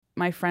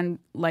my friend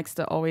likes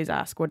to always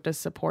ask, what does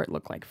support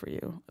look like for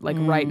you? Like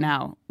right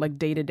now, like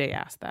day to day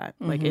ask that.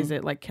 Like, is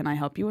it like, can I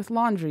help you with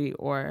laundry?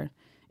 Or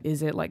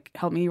is it like,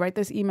 help me write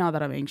this email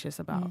that I'm anxious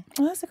about?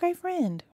 Well, that's a great friend.